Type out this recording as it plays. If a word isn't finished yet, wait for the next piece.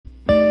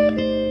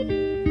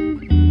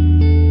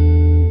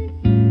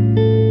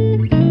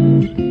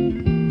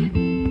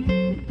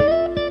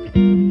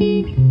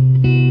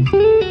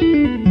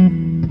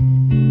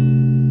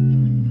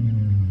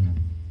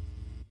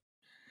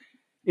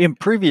In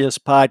previous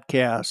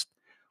podcasts,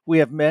 we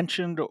have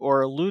mentioned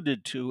or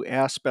alluded to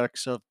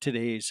aspects of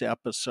today's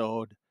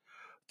episode,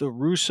 the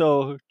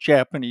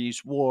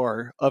Russo-Japanese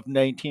War of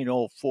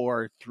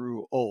 1904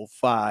 through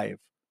 '05.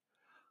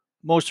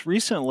 Most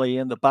recently,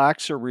 in the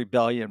Boxer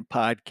Rebellion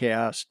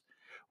podcast,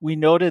 we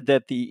noted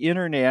that the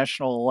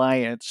international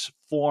alliance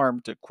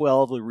formed to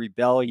quell the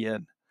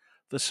rebellion,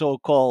 the so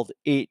called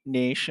Eight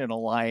Nation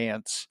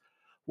Alliance,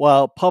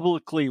 while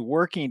publicly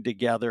working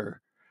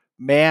together,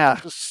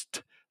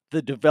 masked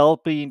the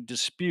developing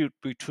dispute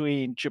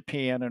between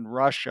Japan and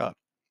Russia.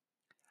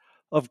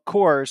 Of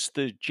course,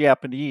 the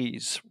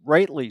Japanese,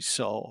 rightly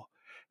so,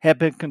 have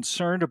been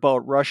concerned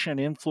about Russian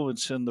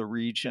influence in the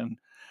region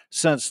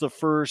since the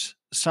First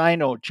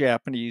Sino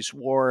Japanese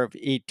War of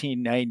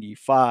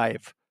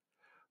 1895.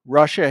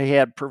 Russia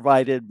had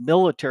provided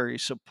military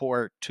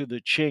support to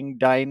the Qing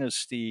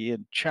dynasty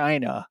in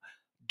China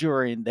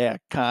during that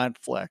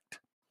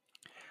conflict.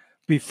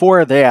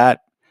 Before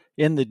that,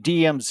 in the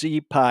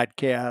DMZ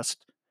podcast,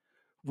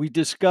 we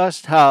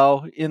discussed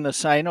how, in the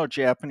Sino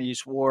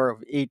Japanese War of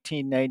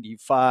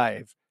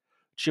 1895,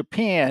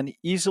 Japan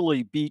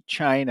easily beat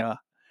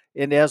China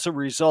and as a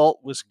result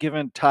was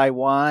given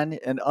Taiwan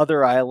and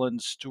other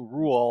islands to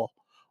rule,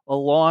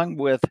 along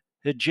with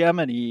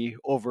hegemony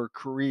over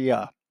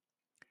Korea.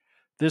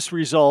 This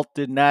result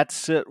did not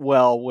sit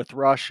well with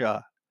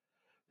Russia.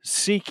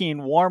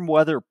 Seeking warm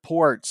weather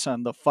ports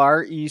on the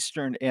far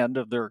eastern end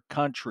of their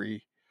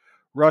country,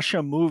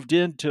 Russia moved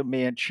into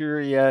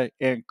Manchuria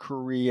and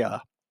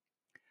Korea.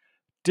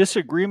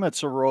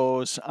 Disagreements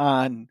arose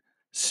on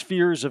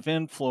spheres of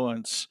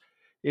influence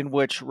in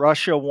which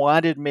Russia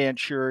wanted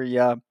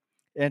Manchuria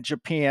and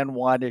Japan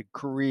wanted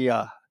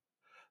Korea.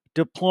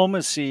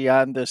 Diplomacy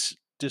on this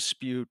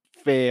dispute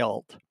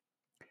failed.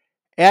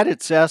 At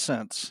its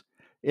essence,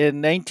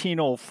 in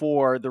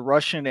 1904, the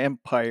Russian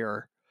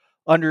Empire,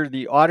 under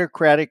the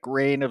autocratic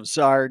reign of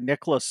Tsar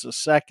Nicholas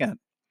II,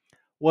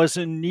 was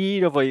in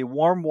need of a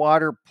warm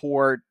water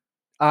port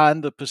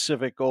on the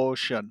Pacific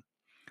Ocean,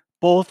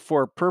 both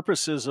for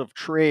purposes of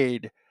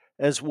trade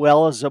as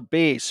well as a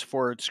base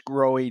for its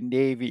growing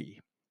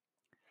navy.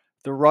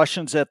 The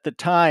Russians at the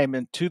time,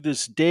 and to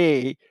this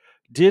day,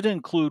 did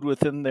include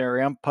within their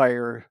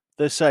empire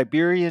the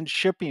Siberian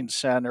shipping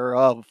center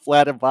of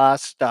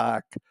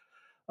Vladivostok,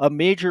 a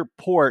major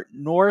port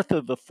north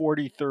of the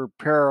 43rd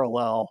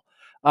parallel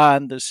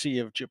on the Sea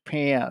of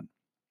Japan.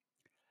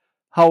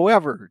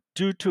 However,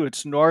 due to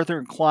its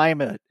northern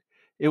climate,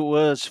 it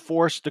was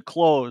forced to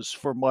close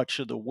for much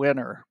of the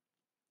winter.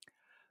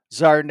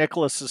 Tsar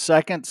Nicholas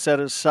II set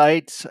his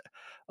sights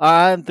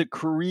on the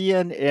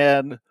Korean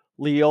and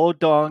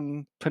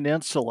Liaodong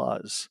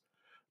peninsulas,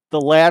 the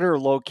latter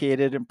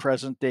located in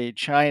present-day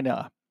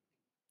China.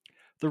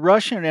 The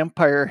Russian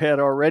Empire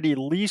had already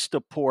leased a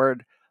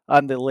port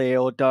on the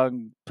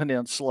Liaodong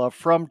Peninsula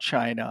from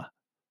China,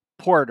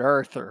 Port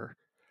Arthur,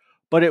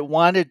 but it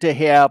wanted to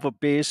have a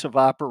base of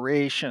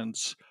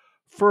operations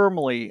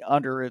firmly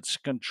under its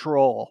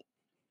control.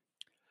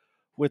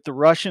 With the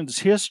Russians'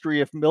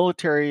 history of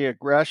military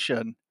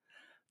aggression,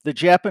 the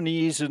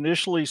Japanese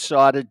initially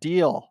sought a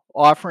deal,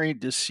 offering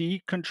to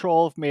cede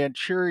control of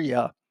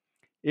Manchuria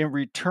in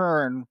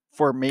return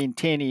for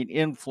maintaining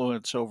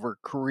influence over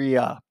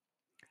Korea.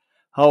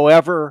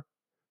 However,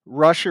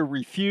 Russia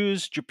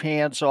refused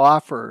Japan's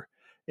offer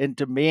and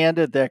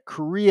demanded that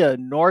Korea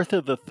north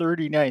of the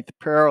 39th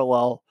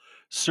parallel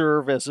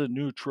serve as a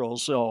neutral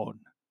zone.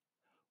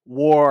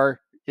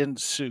 War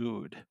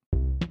ensued.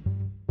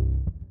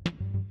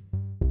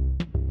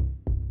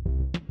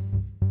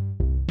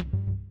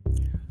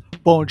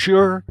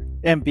 Bonjour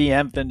and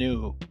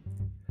bienvenue.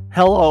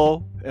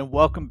 Hello and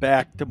welcome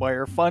back to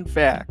Meyer Fun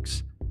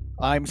Facts.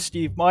 I'm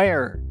Steve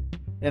Meyer,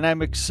 and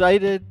I'm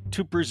excited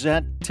to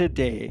present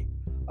today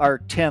our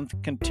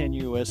 10th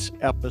continuous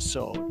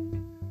episode.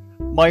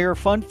 Meyer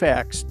Fun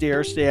Facts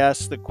dares to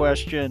ask the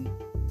question,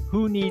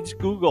 who needs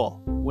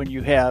Google when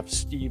you have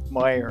Steve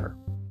Meyer?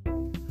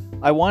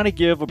 I want to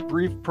give a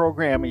brief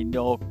programming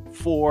note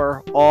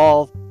for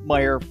all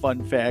Meyer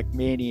Fun Fact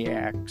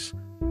maniacs.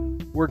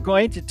 We're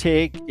going to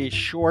take a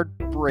short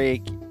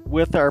break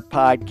with our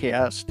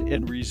podcast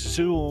and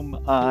resume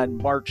on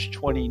March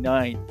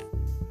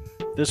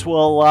 29th. This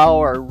will allow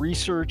our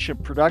research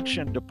and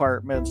production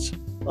departments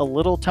a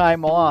little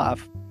time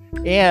off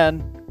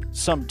and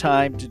some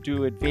time to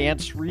do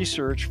advanced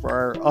research for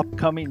our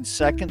upcoming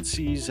second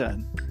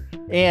season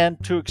and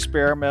to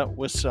experiment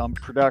with some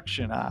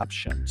production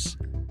options.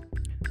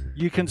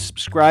 You can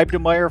subscribe to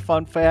Meyer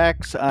Fun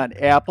Facts on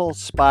Apple,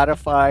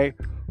 Spotify,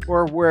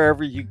 or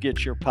wherever you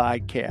get your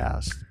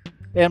podcast.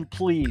 And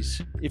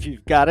please, if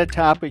you've got a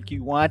topic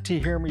you want to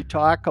hear me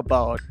talk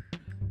about,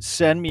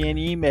 send me an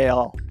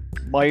email,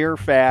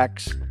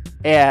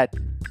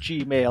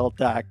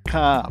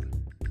 meyerfacts@gmail.com.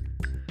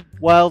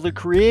 While the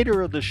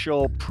creator of the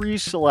show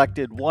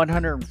pre-selected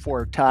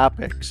 104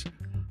 topics,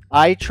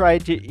 I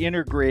tried to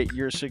integrate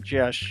your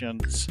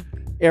suggestions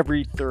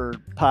every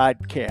third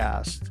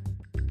podcast.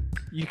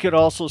 You can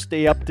also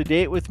stay up to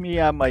date with me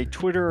on my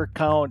Twitter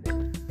account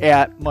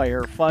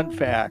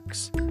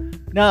 @MeyerFunFacts.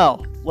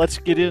 Now, let's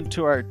get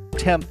into our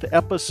 10th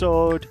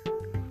episode,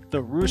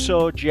 the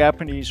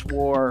Russo-Japanese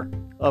War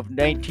of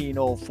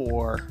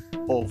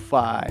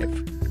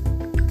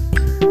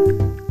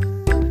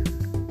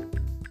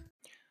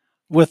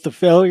 1904-05. With the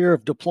failure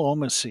of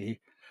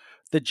diplomacy,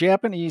 the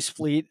Japanese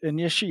fleet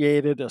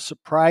initiated a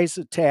surprise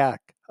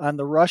attack on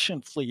the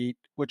Russian fleet,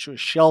 which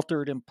was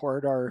sheltered in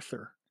Port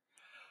Arthur.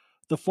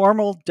 The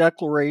formal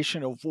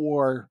declaration of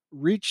war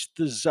reached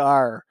the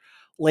Tsar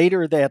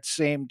later that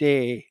same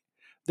day,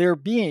 there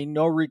being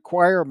no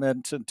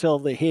requirement until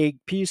the Hague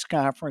Peace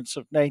Conference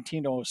of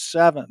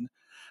 1907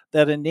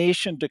 that a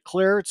nation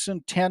declare its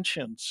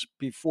intentions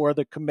before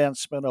the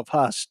commencement of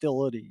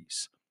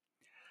hostilities.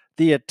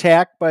 The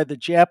attack by the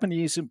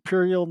Japanese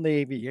Imperial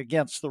Navy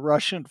against the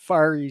Russian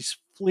Far East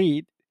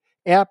Fleet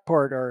at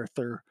Port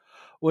Arthur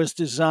was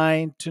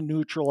designed to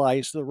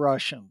neutralize the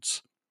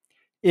Russians.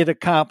 It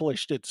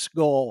accomplished its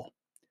goal.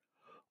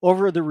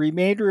 Over the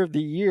remainder of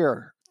the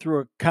year, through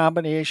a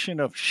combination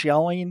of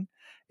shelling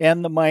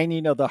and the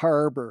mining of the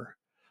harbor,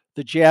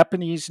 the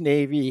Japanese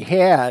Navy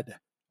had,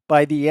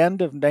 by the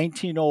end of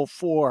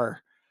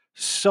 1904,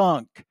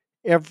 sunk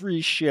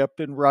every ship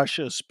in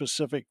Russia's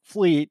Pacific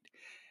Fleet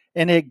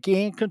and had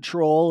gained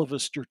control of a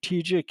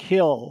strategic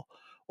hill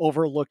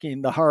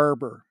overlooking the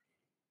harbor.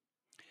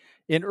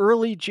 In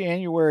early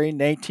January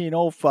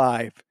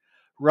 1905,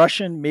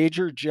 Russian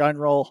Major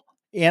General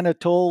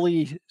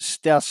Anatoly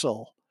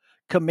Stessel,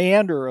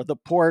 commander of the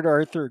Port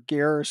Arthur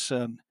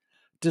garrison,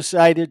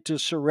 decided to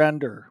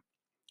surrender,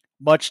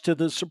 much to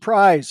the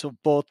surprise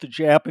of both the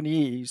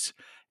Japanese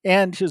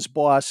and his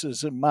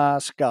bosses in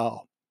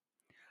Moscow.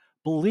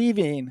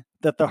 Believing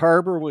that the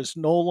harbor was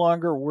no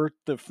longer worth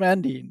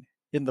defending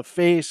in the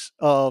face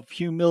of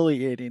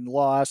humiliating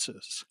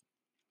losses.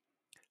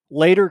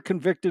 Later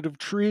convicted of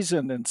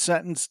treason and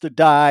sentenced to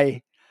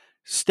die,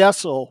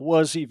 Stessel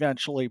was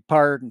eventually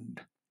pardoned.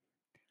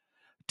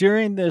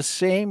 During this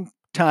same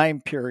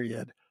time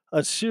period,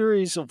 a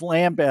series of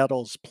land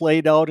battles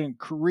played out in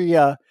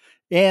Korea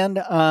and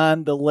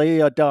on the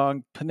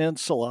Liaodong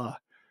Peninsula,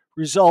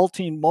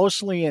 resulting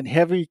mostly in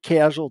heavy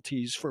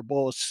casualties for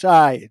both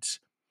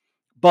sides,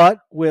 but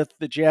with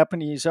the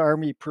Japanese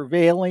army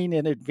prevailing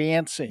and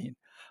advancing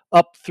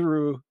up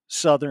through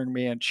southern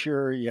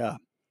Manchuria.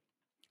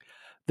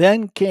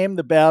 Then came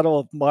the Battle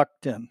of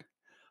Mukden,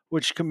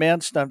 which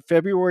commenced on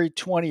February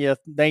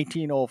 20th,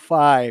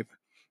 1905,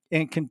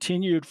 and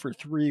continued for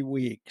 3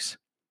 weeks.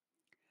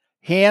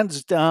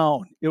 Hands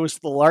down, it was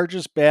the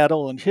largest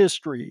battle in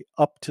history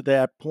up to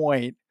that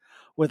point,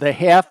 with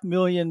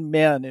 500,000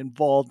 men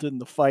involved in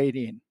the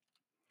fighting.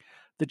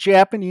 The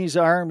Japanese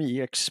army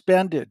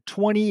expended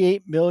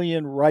 28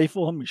 million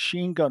rifle and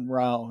machine gun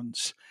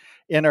rounds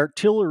and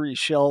artillery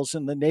shells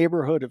in the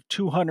neighborhood of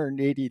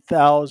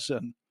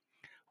 280,000,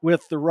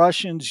 with the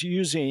Russians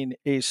using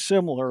a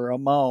similar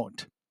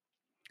amount.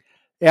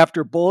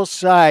 After both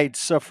sides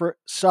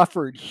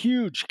suffered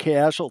huge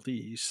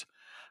casualties,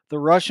 the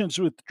Russians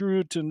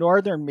withdrew to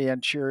northern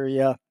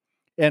Manchuria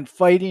and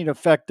fighting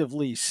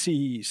effectively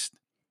ceased.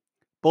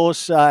 Both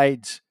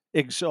sides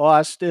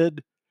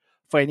exhausted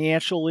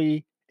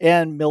financially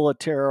and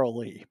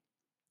militarily.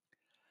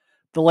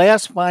 The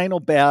last final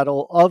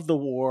battle of the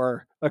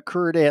war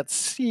occurred at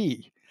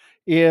sea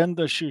in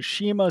the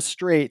Tsushima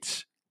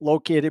Straits,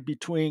 located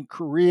between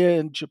Korea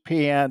and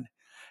Japan,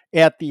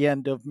 at the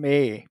end of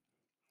May.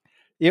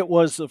 It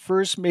was the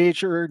first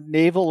major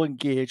naval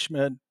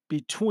engagement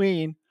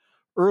between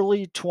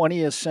early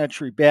 20th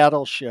century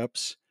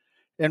battleships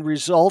and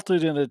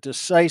resulted in a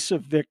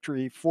decisive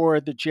victory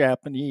for the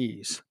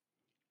Japanese.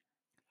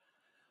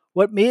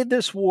 What made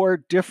this war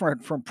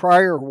different from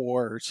prior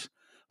wars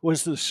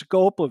was the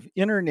scope of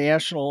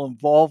international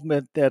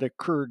involvement that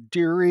occurred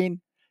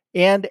during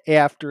and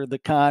after the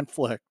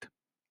conflict.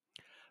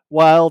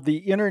 While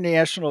the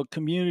international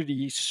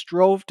community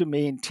strove to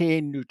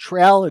maintain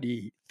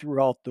neutrality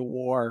throughout the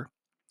war,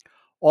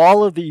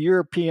 all of the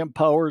European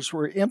powers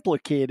were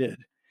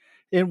implicated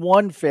in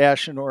one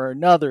fashion or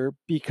another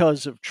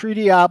because of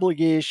treaty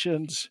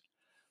obligations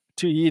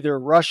to either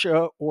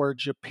Russia or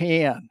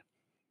Japan.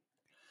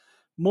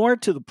 More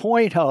to the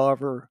point,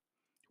 however,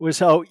 was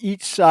how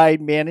each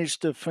side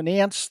managed to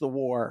finance the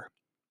war,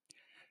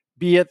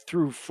 be it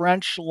through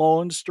French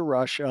loans to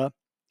Russia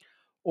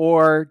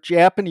or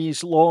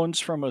Japanese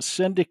loans from a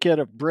syndicate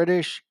of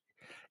British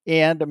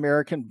and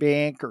American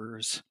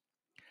bankers.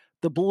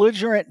 The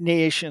belligerent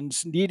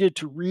nations needed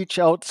to reach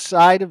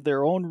outside of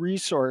their own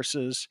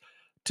resources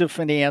to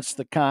finance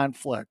the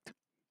conflict.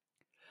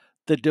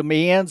 The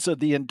demands of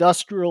the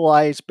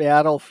industrialized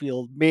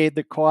battlefield made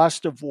the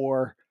cost of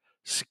war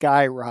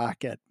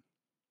skyrocket.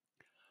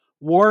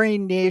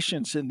 Warring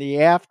nations in the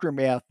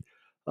aftermath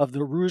of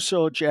the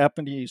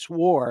Russo-Japanese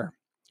War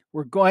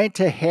were going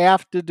to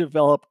have to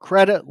develop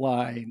credit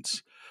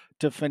lines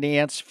to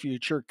finance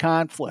future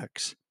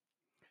conflicts.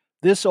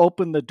 This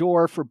opened the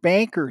door for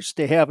bankers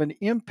to have an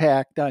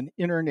impact on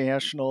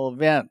international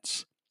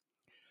events.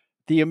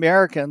 The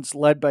Americans,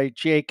 led by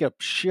Jacob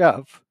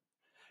Schiff,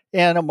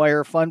 and a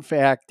Meyer fun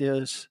fact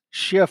is,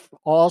 Schiff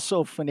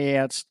also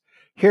financed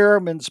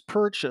Harriman's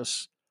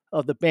purchase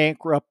of the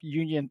bankrupt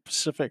Union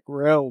Pacific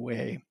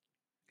Railway,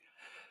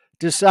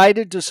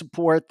 decided to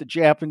support the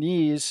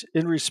Japanese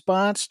in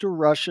response to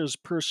Russia's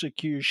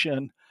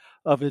persecution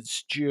of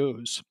its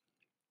Jews.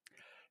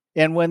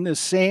 And when the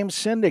same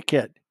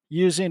syndicate,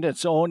 using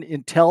its own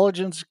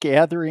intelligence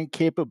gathering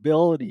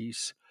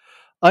capabilities,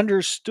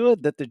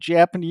 understood that the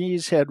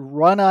Japanese had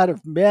run out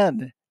of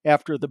men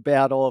after the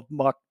Battle of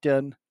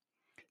Mukden,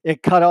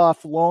 it cut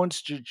off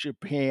loans to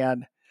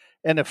Japan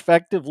and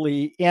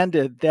effectively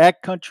ended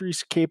that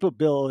country's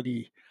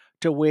capability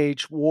to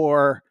wage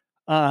war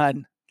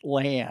on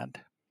land.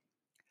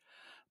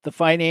 The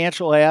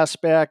financial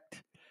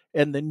aspect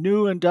and the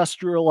new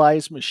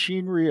industrialized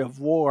machinery of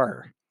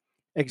war,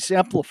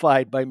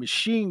 exemplified by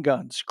machine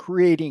guns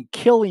creating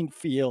killing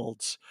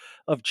fields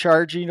of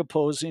charging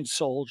opposing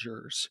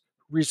soldiers,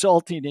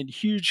 resulting in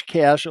huge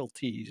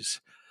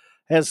casualties,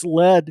 has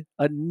led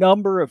a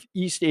number of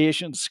East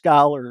Asian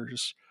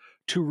scholars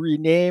to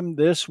rename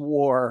this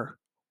war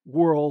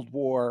World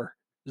War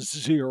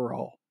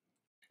Zero.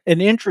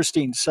 An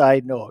interesting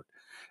side note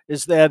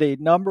is that a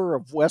number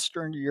of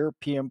Western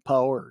European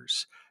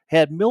powers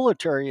had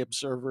military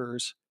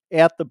observers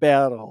at the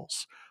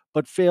battles,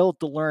 but failed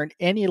to learn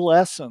any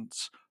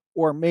lessons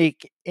or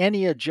make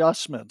any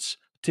adjustments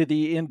to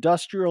the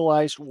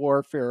industrialized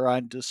warfare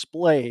on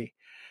display,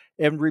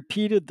 and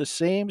repeated the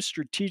same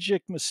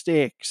strategic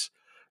mistakes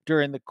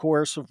during the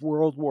course of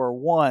World War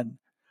I,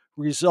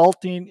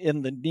 resulting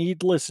in the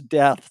needless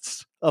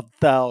deaths of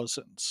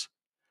thousands.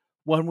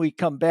 When we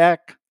come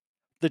back,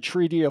 the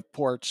Treaty of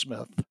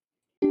Portsmouth.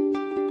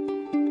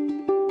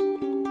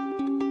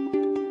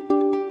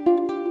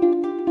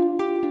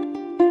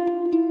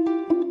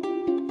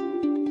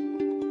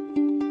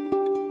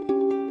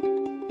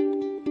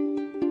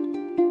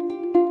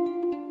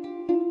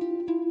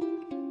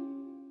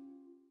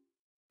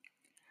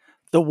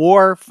 The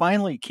war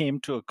finally came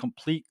to a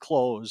complete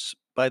close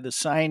by the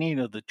signing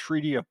of the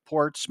Treaty of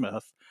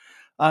Portsmouth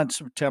on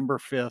September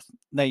 5th,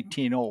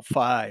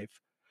 1905.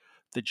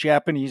 The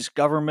Japanese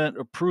government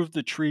approved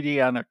the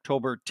treaty on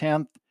October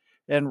 10th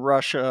and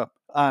Russia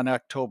on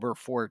October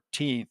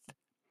 14th.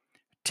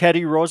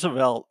 Teddy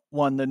Roosevelt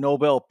won the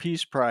Nobel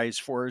Peace Prize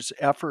for his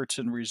efforts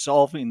in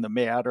resolving the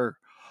matter,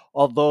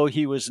 although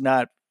he was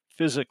not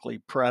physically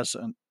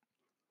present.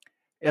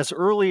 As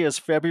early as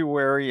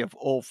February of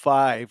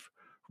 '05,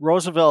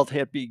 Roosevelt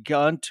had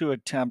begun to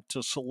attempt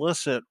to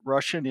solicit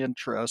Russian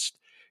interest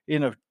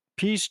in a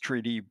peace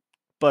treaty,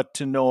 but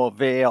to no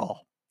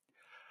avail.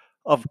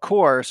 Of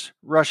course,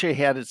 Russia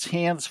had its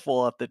hands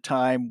full at the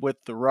time with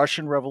the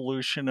Russian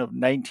Revolution of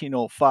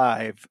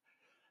 1905,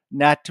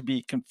 not to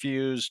be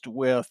confused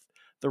with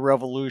the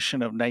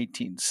Revolution of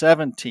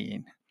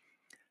 1917.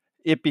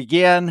 It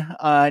began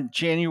on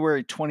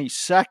January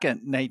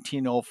 22nd,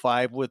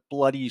 1905, with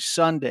Bloody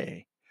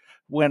Sunday,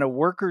 when a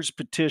workers'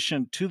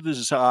 petition to the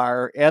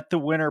Tsar at the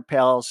Winter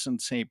Palace in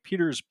St.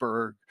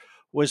 Petersburg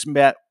was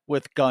met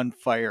with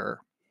gunfire.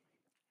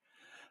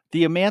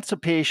 The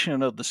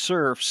emancipation of the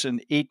serfs in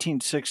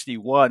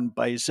 1861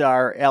 by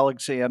Tsar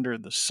Alexander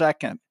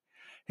II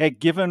had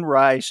given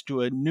rise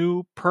to a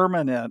new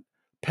permanent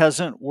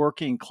peasant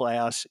working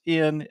class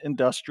in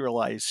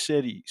industrialized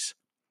cities.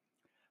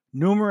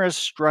 Numerous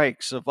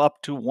strikes of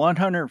up to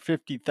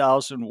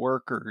 150,000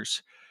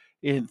 workers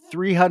in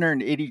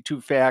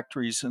 382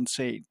 factories in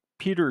St.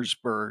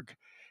 Petersburg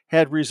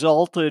had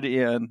resulted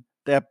in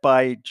that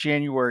by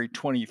January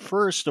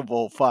 21st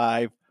of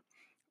 '05,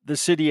 the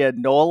city had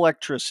no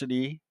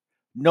electricity,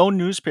 no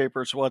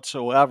newspapers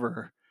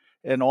whatsoever,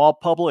 and all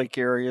public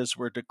areas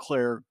were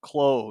declared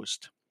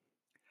closed.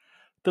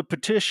 The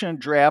petition,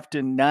 drafted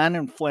in non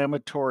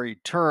inflammatory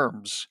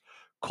terms,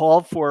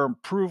 called for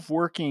improved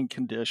working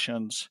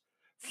conditions,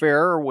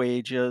 fairer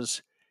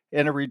wages,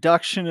 and a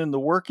reduction in the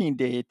working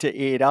day to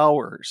 8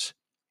 hours.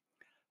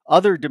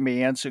 Other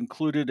demands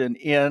included an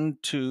end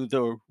to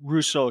the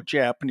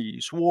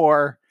Russo-Japanese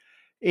War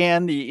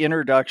and the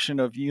introduction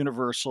of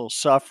universal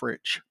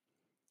suffrage.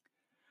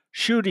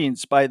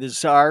 Shootings by the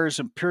Tsar's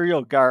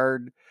Imperial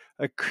Guard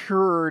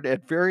occurred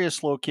at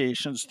various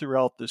locations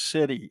throughout the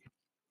city.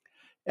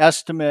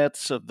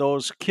 Estimates of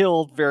those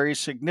killed vary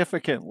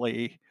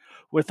significantly,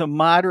 with a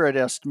moderate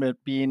estimate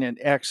being in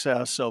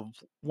excess of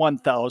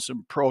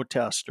 1,000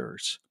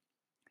 protesters.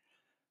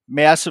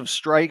 Massive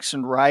strikes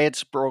and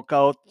riots broke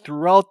out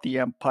throughout the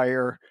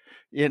empire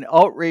in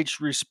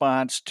outraged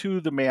response to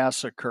the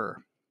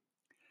massacre.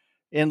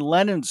 In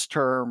Lenin's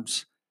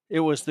terms, it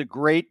was the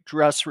great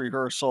dress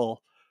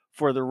rehearsal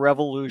for the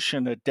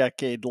revolution a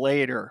decade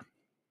later.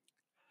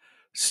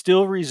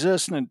 Still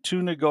resistant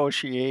to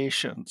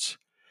negotiations,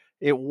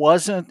 it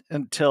wasn't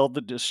until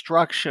the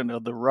destruction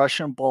of the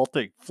Russian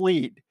Baltic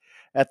Fleet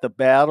at the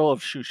Battle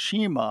of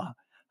Tsushima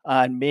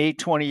on May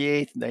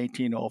 28,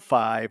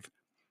 1905,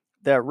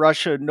 that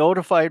Russia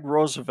notified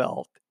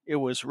Roosevelt it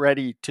was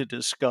ready to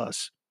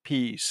discuss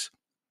peace.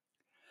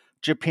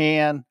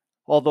 Japan,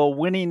 although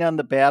winning on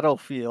the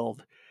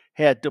battlefield,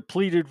 had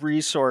depleted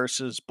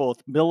resources,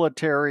 both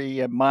military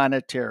and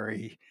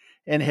monetary,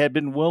 and had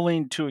been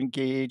willing to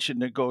engage in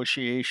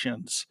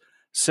negotiations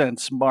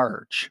since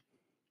March.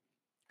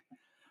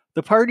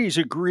 The parties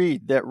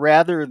agreed that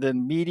rather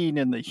than meeting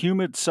in the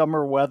humid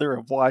summer weather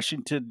of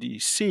Washington,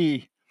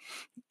 D.C.,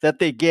 that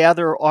they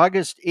gather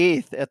August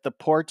 8th at the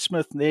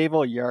Portsmouth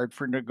Naval Yard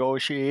for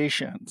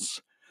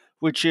negotiations,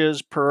 which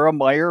is, per a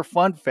Meyer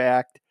fun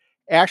fact,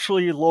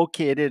 actually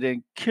located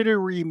in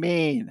Kittery,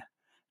 Maine,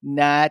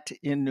 not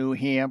in New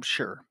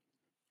Hampshire.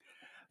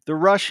 The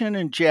Russian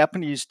and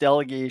Japanese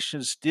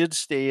delegations did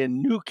stay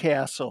in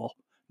Newcastle,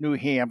 New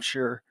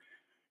Hampshire,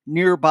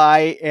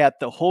 nearby at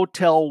the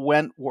Hotel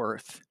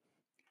Wentworth,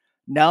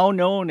 now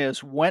known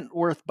as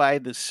Wentworth by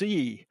the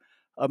Sea,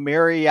 a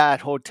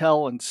Marriott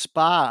hotel and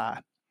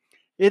spa.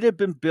 It had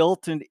been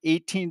built in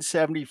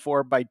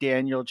 1874 by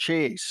Daniel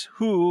Chase,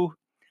 who,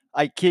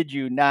 I kid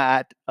you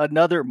not,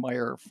 another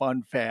Meyer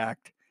fun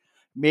fact,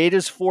 made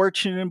his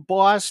fortune in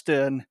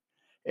Boston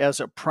as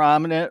a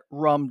prominent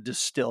rum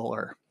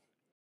distiller.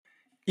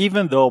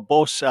 Even though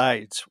both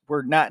sides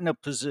were not in a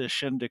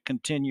position to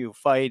continue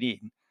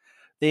fighting,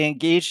 they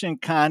engaged in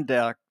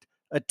conduct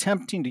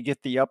attempting to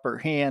get the upper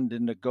hand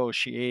in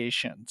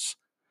negotiations.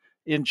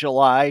 In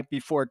July,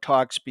 before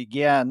talks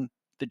began,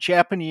 the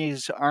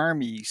Japanese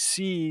army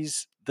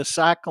seized the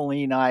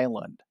Sakhalin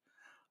Island,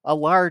 a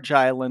large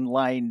island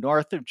lying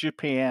north of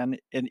Japan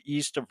and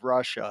east of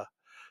Russia,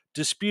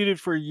 disputed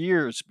for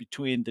years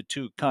between the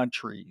two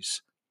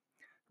countries.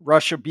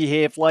 Russia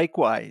behaved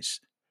likewise.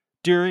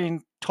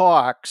 During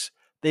talks,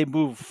 they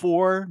moved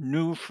four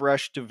new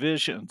fresh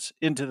divisions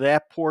into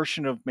that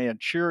portion of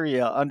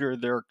Manchuria under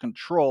their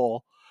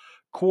control,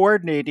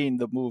 coordinating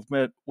the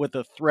movement with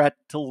a threat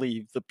to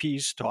leave the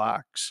peace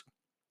talks.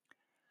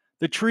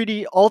 The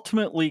treaty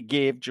ultimately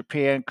gave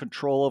Japan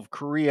control of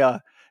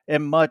Korea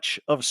and much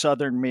of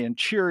southern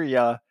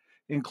Manchuria,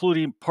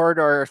 including Port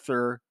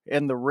Arthur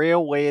and the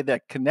railway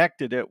that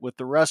connected it with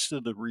the rest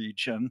of the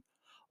region,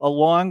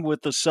 along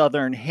with the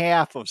southern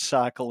half of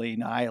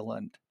Sakhalin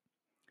Island.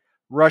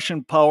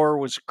 Russian power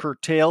was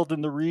curtailed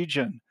in the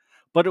region,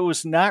 but it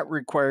was not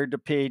required to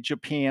pay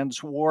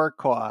Japan's war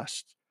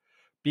costs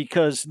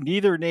because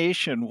neither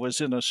nation was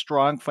in a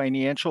strong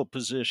financial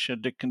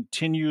position to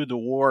continue the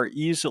war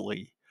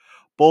easily.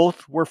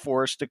 Both were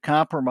forced to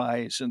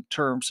compromise in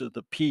terms of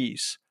the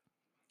peace.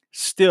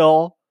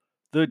 Still,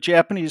 the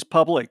Japanese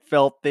public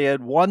felt they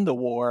had won the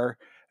war,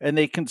 and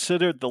they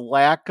considered the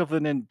lack of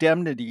an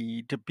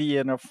indemnity to be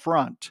an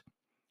affront.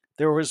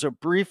 There was a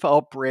brief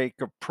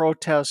outbreak of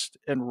protest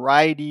and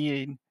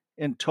rioting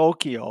in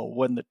Tokyo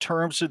when the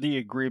terms of the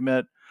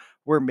agreement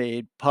were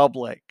made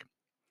public.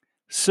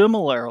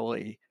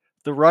 Similarly,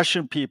 the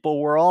Russian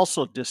people were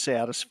also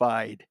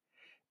dissatisfied,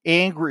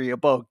 angry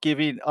about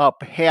giving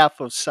up half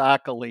of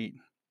Sakhalin.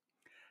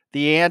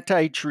 The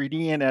anti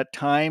treaty and at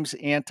times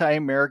anti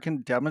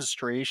American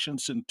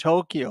demonstrations in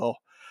Tokyo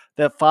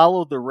that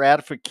followed the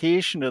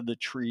ratification of the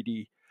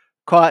treaty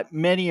caught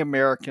many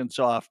Americans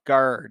off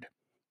guard.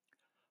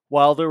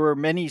 While there were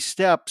many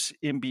steps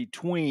in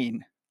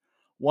between,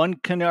 one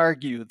can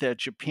argue that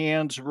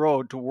Japan's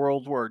road to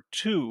World War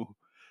II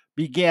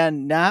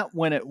began not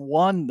when it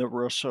won the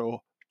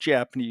Russo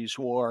Japanese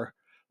War,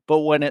 but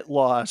when it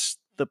lost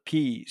the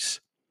peace.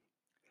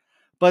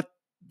 But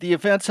the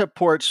events at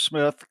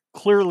Portsmouth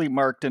clearly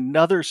marked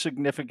another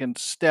significant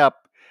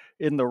step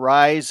in the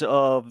rise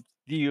of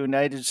the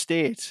United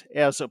States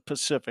as a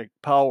Pacific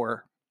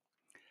power.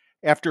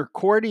 After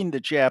courting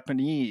the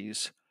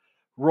Japanese,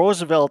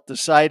 Roosevelt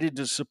decided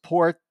to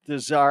support the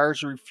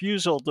Tsar's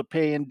refusal to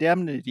pay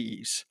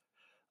indemnities,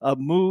 a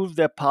move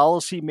that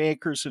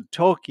policymakers in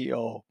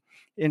Tokyo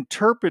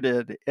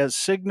interpreted as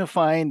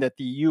signifying that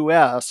the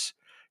U.S.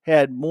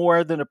 had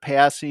more than a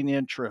passing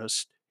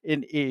interest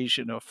in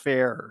Asian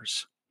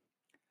affairs.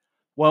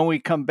 When we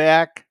come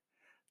back,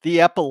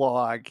 the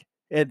epilogue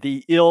and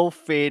the ill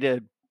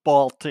fated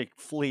Baltic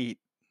Fleet.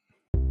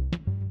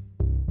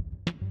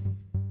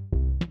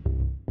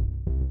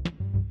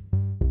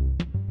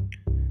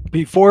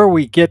 Before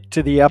we get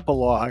to the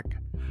epilogue,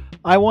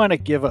 I want to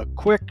give a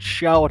quick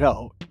shout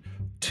out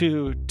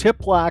to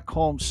Tiplock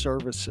Home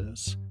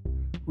Services.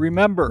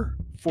 Remember,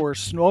 for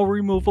snow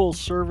removal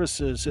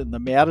services in the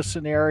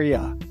Madison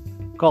area,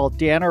 call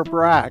Danner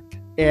Brock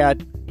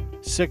at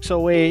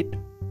 608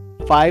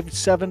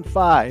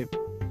 575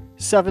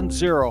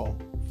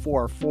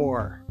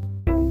 7044.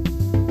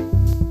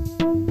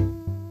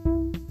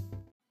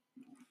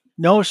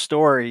 No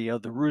story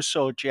of the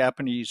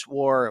Russo-Japanese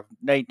War of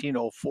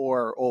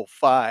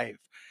 1904-05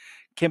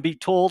 can be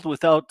told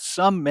without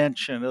some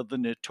mention of the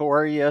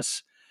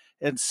notorious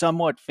and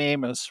somewhat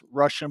famous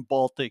Russian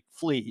Baltic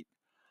Fleet,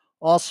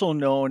 also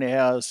known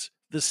as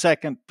the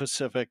Second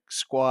Pacific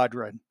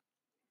Squadron.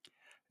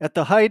 At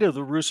the height of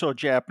the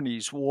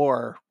Russo-Japanese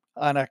War,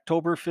 on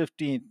October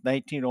 15,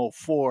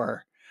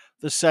 1904,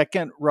 the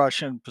Second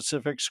Russian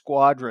Pacific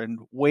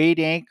Squadron weighed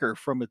anchor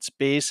from its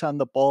base on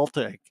the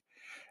Baltic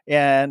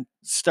and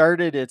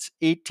started its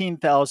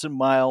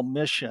 18,000-mile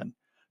mission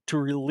to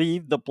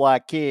relieve the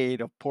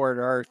blockade of Port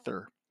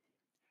Arthur.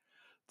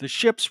 The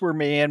ships were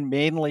manned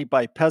mainly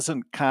by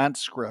peasant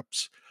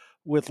conscripts,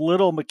 with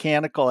little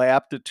mechanical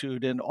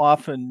aptitude and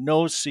often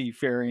no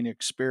seafaring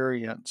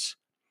experience.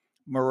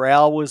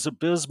 Morale was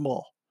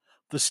abysmal,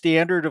 the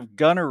standard of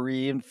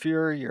gunnery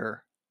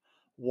inferior,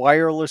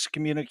 wireless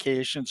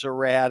communications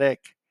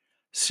erratic,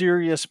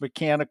 serious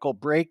mechanical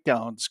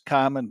breakdowns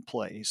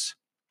commonplace.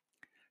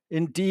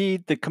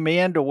 Indeed, the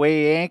command to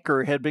weigh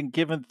anchor had been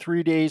given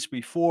 3 days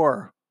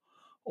before,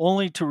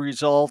 only to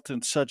result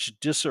in such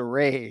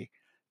disarray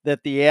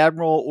that the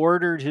admiral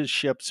ordered his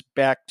ships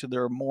back to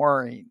their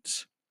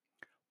moorings.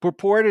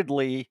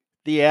 Purportedly,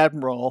 the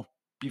admiral,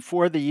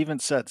 before they even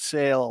set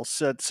sail,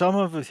 said some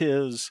of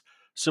his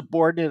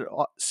subordinate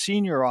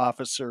senior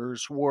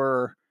officers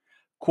were,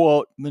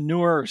 quote,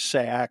 manure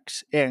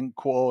sacks, end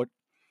quote,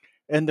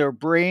 and their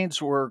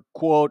brains were,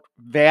 quote,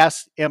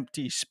 vast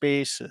empty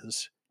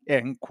spaces,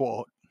 end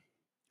quote.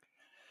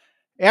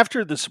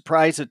 After the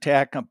surprise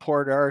attack on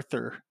Port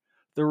Arthur,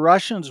 the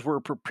Russians were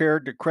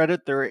prepared to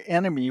credit their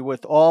enemy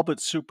with all but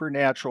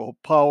supernatural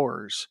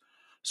powers.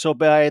 So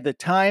by the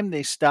time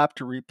they stopped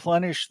to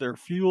replenish their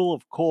fuel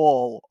of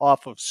coal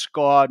off of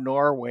Skaw,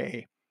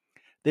 Norway,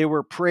 they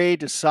were prey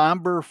to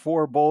somber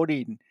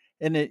foreboding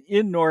and an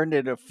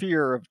inordinate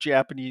fear of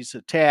Japanese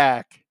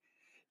attack,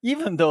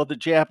 even though the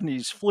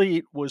Japanese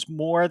fleet was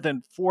more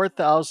than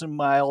 4,000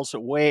 miles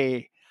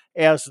away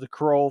as the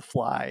crow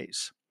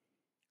flies.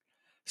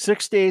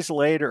 6 days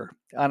later,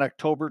 on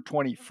October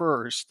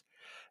 21st,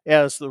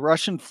 as the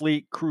Russian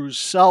fleet cruised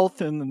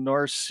south in the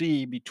North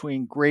Sea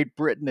between Great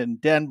Britain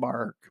and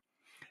Denmark,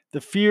 the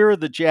fear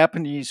of the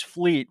Japanese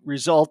fleet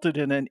resulted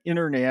in an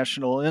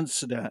international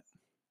incident.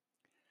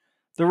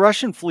 The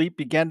Russian fleet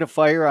began to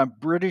fire on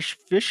British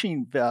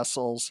fishing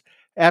vessels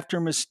after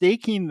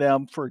mistaking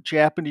them for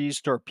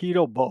Japanese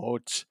torpedo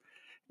boats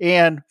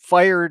and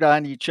fired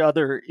on each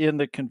other in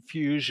the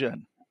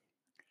confusion.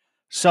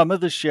 Some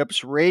of the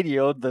ships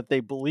radioed that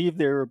they believed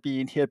they were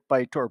being hit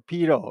by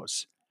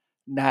torpedoes.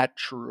 Not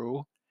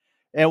true.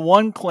 And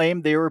one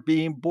claimed they were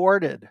being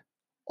boarded.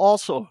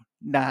 Also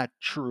not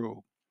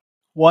true.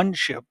 One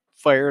ship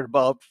fired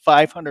about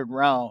 500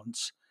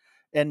 rounds,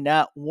 and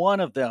not one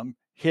of them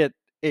hit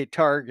a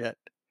target.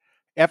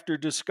 After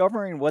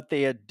discovering what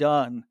they had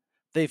done,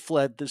 they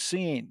fled the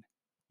scene.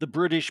 The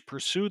British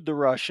pursued the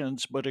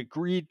Russians but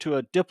agreed to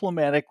a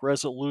diplomatic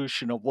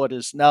resolution of what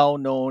is now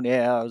known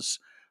as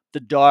the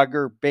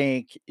Dogger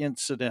Bank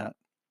incident.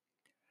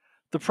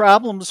 The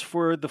problems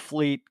for the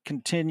fleet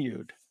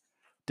continued.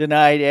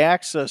 Denied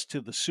access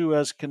to the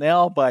Suez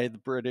Canal by the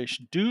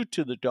British due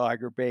to the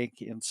Dogger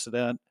Bank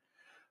incident,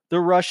 the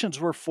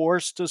Russians were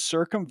forced to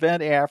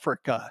circumvent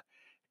Africa,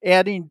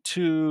 adding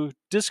to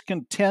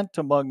discontent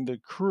among the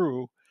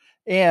crew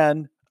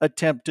and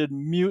attempted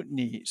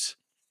mutinies.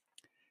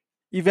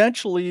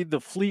 Eventually, the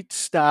fleet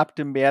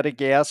stopped in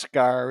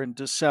Madagascar in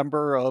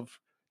December of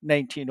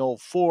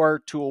 1904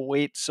 to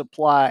await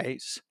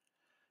supplies.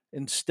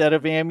 Instead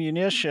of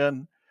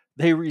ammunition,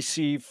 they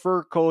received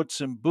fur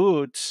coats and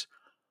boots,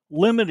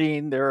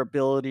 limiting their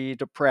ability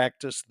to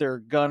practice their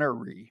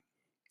gunnery.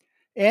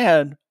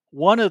 And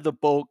one of the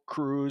boat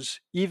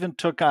crews even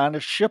took on a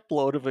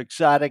shipload of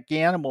exotic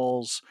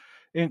animals,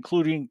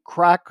 including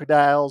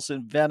crocodiles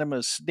and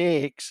venomous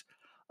snakes,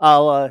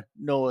 a la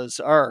Noah's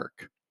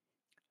Ark.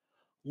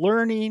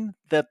 Learning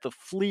that the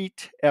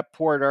fleet at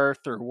Port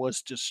Arthur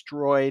was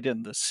destroyed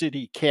and the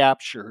city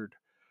captured,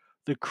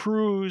 the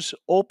crews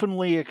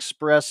openly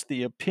expressed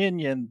the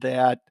opinion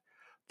that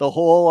the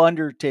whole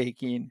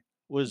undertaking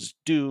was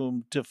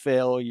doomed to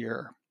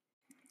failure.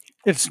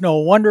 It's no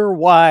wonder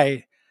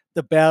why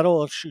the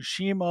Battle of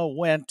Tsushima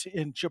went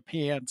in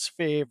Japan's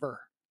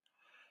favor.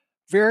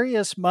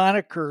 Various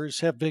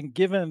monikers have been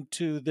given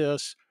to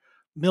this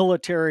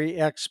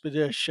military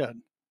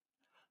expedition.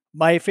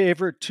 My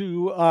favorite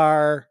two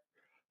are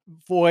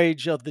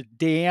Voyage of the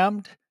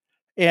Damned,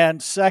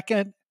 and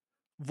second,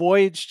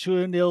 Voyage to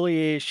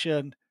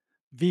Annihilation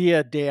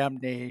via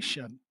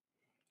Damnation.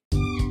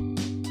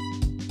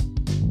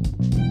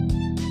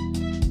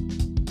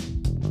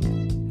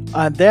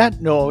 On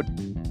that note,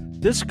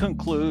 this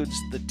concludes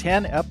the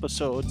 10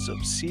 episodes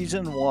of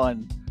Season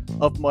 1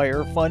 of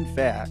Meyer Fun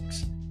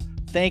Facts.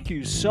 Thank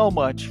you so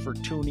much for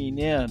tuning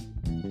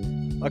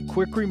in. A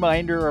quick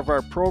reminder of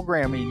our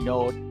programming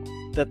note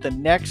that the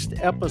next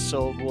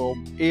episode will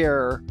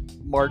air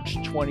March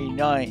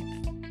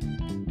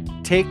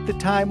 29th. Take the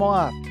time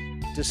off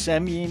to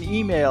send me an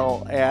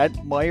email at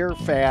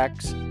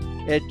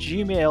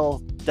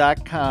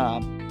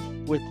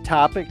meyerfacts@gmail.com with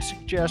topic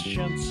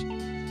suggestions,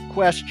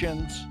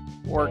 questions,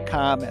 or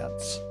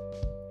comments.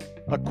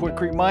 A quick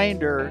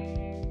reminder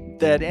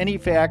that any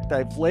fact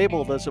I've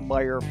labeled as a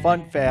Meyer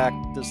Fun Fact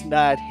does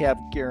not have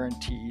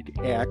guaranteed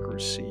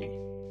accuracy.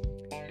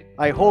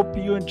 I hope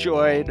you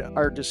enjoyed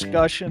our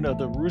discussion of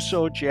the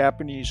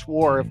Russo-Japanese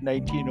War of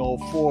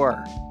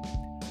 1904.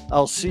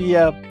 I'll see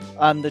you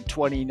on the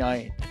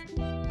 29th.